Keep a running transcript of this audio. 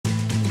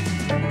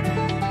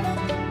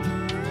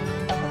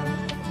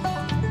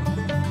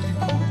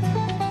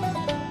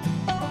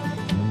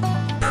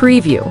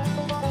Preview: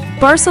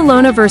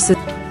 Barcelona versus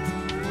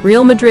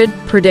Real Madrid.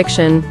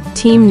 Prediction,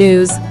 team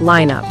news,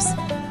 lineups.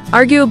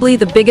 Arguably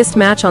the biggest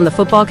match on the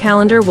football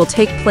calendar will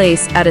take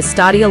place at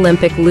Estadi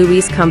Olimpic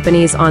Lluis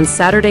Companys on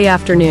Saturday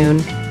afternoon,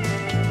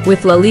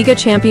 with La Liga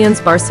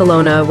champions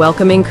Barcelona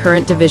welcoming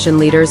current division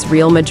leaders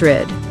Real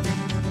Madrid.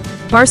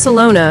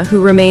 Barcelona,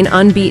 who remain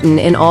unbeaten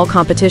in all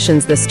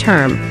competitions this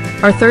term,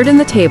 are third in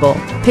the table,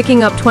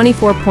 picking up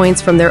 24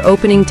 points from their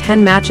opening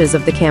 10 matches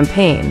of the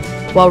campaign,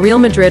 while Real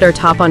Madrid are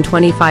top on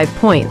 25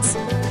 points.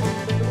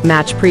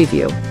 Match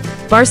preview: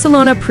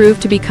 Barcelona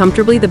proved to be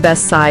comfortably the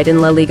best side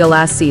in La Liga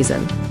last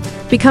season,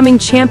 becoming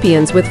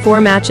champions with 4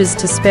 matches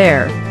to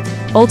spare,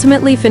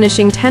 ultimately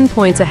finishing 10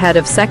 points ahead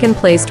of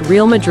second-placed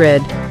Real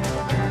Madrid.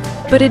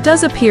 But it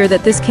does appear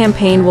that this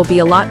campaign will be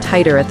a lot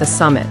tighter at the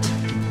summit.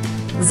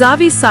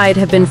 Xavi's side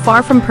have been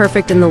far from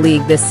perfect in the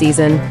league this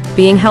season,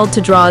 being held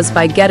to draws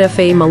by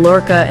Getafe,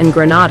 Mallorca and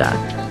Granada,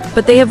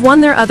 but they have won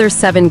their other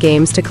 7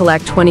 games to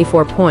collect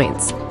 24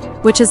 points,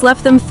 which has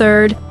left them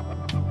third,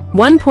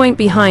 1 point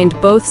behind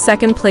both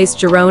second-placed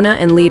Girona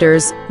and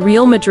leaders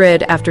Real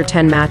Madrid after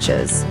 10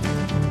 matches.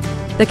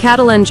 The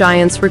Catalan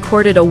Giants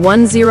recorded a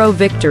 1-0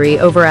 victory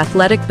over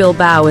Athletic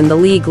Bilbao in the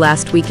league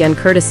last weekend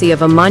courtesy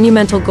of a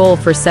monumental goal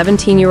for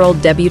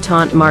 17-year-old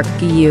debutant Marc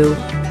Guiu,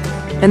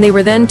 and they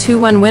were then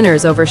 2-1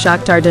 winners over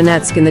Shakhtar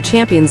Donetsk in the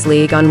Champions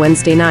League on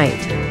Wednesday night.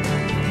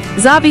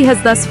 Xavi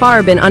has thus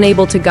far been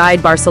unable to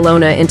guide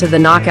Barcelona into the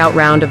knockout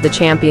round of the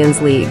Champions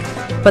League,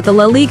 but the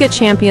La Liga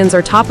champions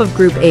are top of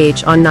Group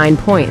H on 9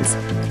 points,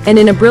 and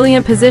in a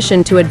brilliant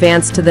position to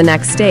advance to the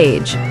next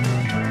stage.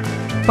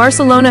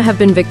 Barcelona have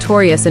been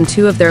victorious in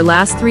 2 of their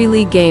last 3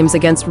 league games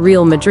against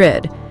Real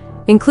Madrid,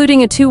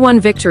 including a 2-1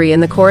 victory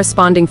in the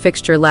corresponding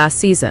fixture last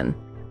season.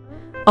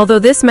 Although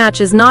this match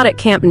is not at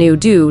Camp Nou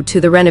due to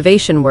the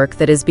renovation work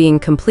that is being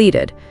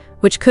completed,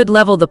 which could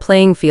level the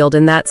playing field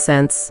in that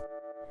sense.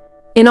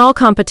 In all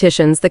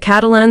competitions, the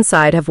Catalan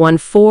side have won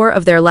 4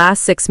 of their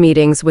last 6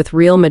 meetings with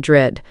Real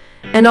Madrid,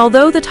 and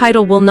although the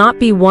title will not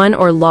be won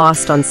or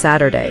lost on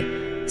Saturday,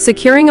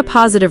 securing a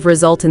positive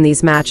result in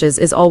these matches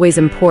is always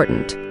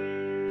important.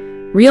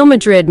 Real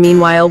Madrid,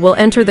 meanwhile, will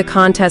enter the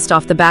contest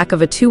off the back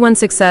of a 2-1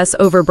 success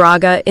over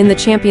Braga in the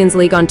Champions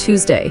League on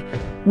Tuesday,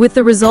 with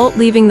the result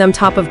leaving them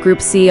top of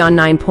Group C on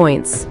 9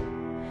 points.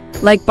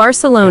 Like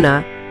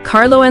Barcelona,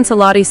 Carlo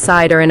Ancelotti's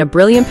side are in a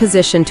brilliant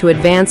position to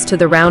advance to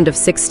the round of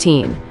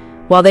 16,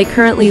 while they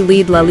currently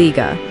lead La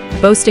Liga,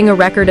 boasting a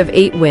record of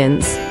 8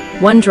 wins,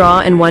 1 draw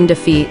and 1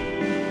 defeat,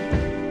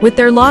 with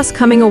their loss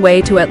coming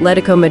away to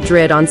Atletico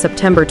Madrid on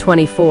September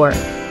 24,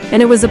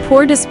 and it was a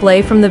poor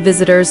display from the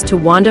visitors to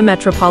Wanda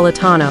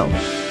Metropolitano.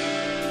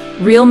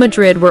 Real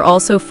Madrid were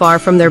also far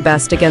from their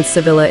best against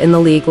Sevilla in the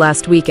league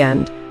last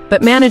weekend,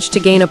 but managed to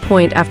gain a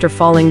point after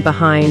falling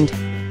behind.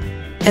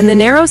 And the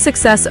narrow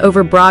success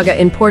over Braga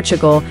in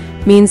Portugal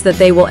means that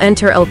they will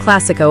enter El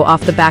Clásico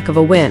off the back of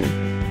a win,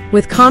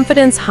 with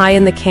confidence high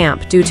in the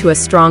camp due to a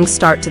strong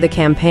start to the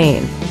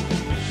campaign.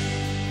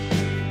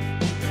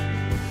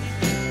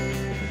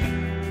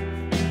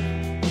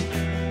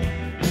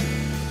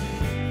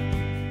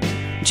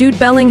 Jude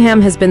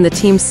Bellingham has been the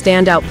team's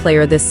standout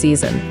player this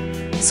season,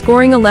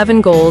 scoring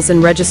 11 goals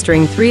and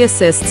registering 3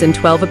 assists in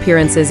 12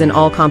 appearances in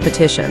all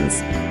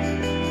competitions.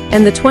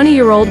 And the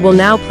 20-year-old will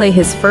now play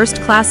his first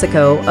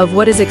Clásico of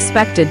what is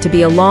expected to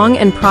be a long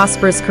and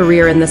prosperous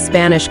career in the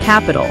Spanish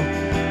capital.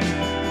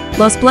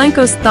 Los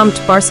Blancos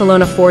thumped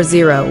Barcelona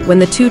 4-0 when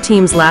the 2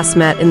 teams last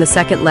met in the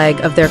second leg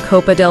of their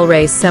Copa del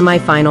Rey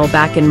semi-final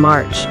back in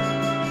March,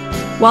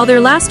 while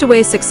their last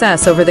away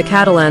success over the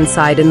Catalan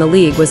side in the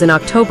league was in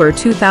October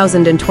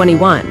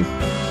 2021.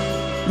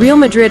 Real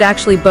Madrid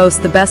actually boasts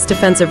the best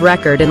defensive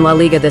record in La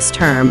Liga this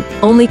term,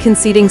 only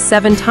conceding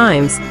 7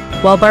 times,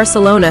 while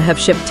Barcelona have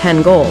shipped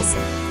 10 goals.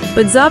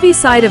 But Xavi's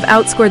side have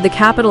outscored the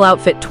capital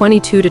outfit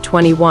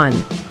 22-21.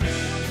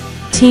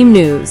 Team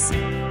news: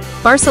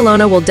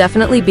 Barcelona will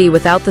definitely be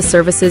without the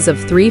services of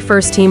 3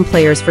 first-team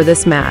players for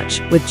this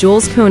match, with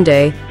Jules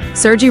Koundé,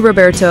 Sergi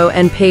Roberto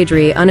and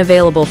Pedri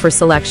unavailable for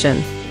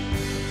selection.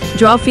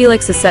 João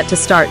Felix is set to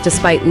start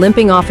despite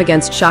limping off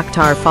against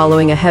Shakhtar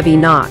following a heavy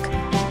knock,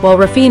 while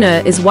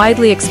Rafinha is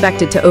widely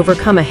expected to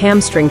overcome a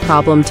hamstring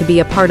problem to be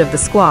a part of the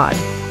squad.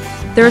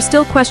 There are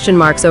still question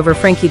marks over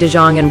Frenkie de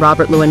Jong and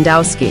Robert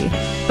Lewandowski,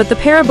 but the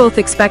pair are both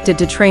expected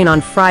to train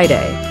on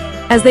Friday,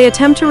 as they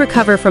attempt to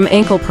recover from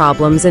ankle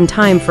problems in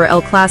time for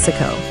El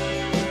Clásico.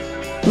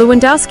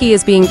 Lewandowski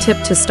is being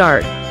tipped to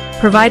start,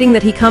 providing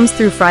that he comes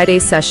through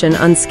Friday's session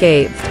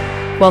unscathed,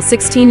 while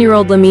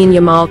 16-year-old Lamine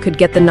Yamal could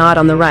get the nod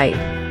on the right,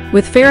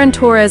 with Ferran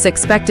Torres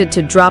expected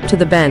to drop to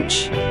the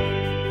bench.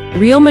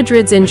 Real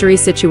Madrid's injury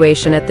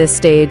situation at this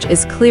stage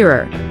is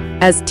clearer,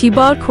 as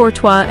Thibaut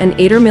Courtois and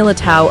Eder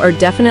Militao are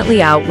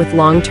definitely out with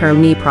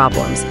long-term knee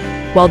problems,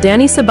 while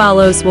Dani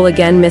Ceballos will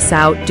again miss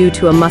out due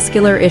to a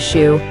muscular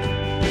issue.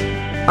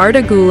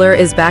 Arda Güler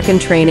is back in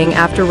training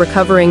after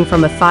recovering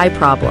from a thigh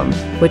problem,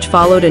 which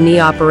followed a knee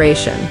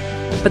operation,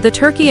 but the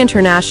Turkey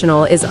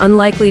international is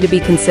unlikely to be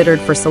considered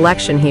for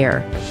selection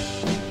here.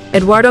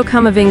 Eduardo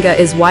Camavinga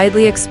is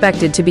widely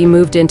expected to be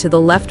moved into the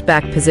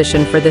left-back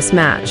position for this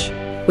match,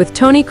 with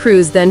Toni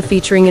Kroos then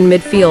featuring in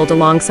midfield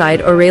alongside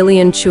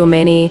Aurelien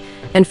Tchouameni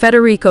and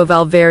Federico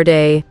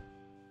Valverde.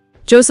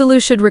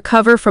 Joselu should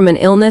recover from an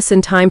illness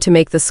in time to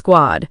make the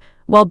squad,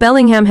 while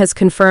Bellingham has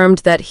confirmed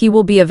that he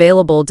will be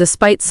available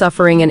despite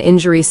suffering an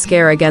injury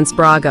scare against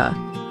Braga.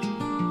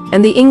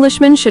 And the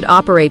Englishman should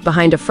operate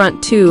behind a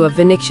front two of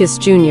Vinicius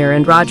Jr.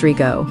 and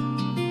Rodrigo.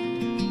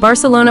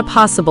 Barcelona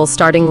possible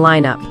starting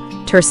lineup: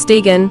 Ter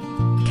Stegen,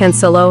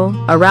 Cancelo,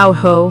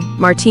 Araujo,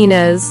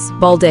 Martinez,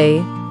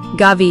 Balde,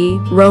 Gavi,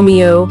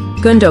 Romeo,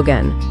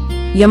 Gundogan,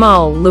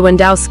 Yamal,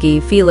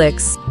 Lewandowski,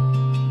 Felix.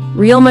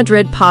 Real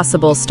Madrid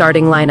possible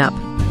starting lineup: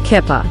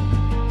 Kepa,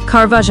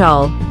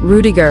 Carvajal,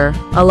 Rudiger,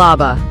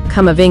 Alaba,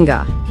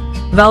 Camavinga,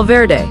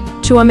 Valverde,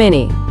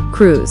 Tchouameni,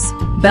 Kroos,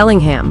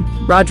 Bellingham,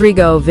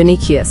 Rodrigo,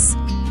 Vinicius.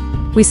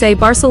 We say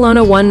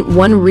Barcelona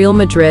 1-1 Real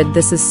Madrid.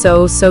 This is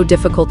so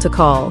difficult to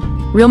call.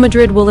 Real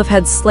Madrid will have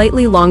had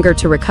slightly longer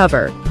to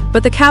recover,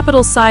 but the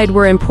capital side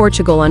were in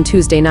Portugal on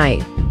Tuesday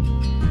night,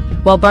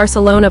 while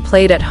Barcelona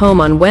played at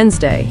home on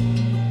Wednesday.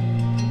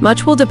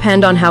 Much will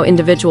depend on how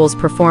individuals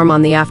perform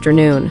on the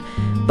afternoon,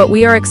 but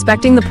we are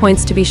expecting the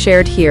points to be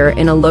shared here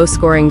in a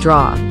low-scoring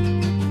draw,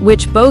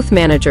 which both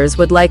managers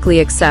would likely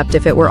accept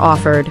if it were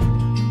offered.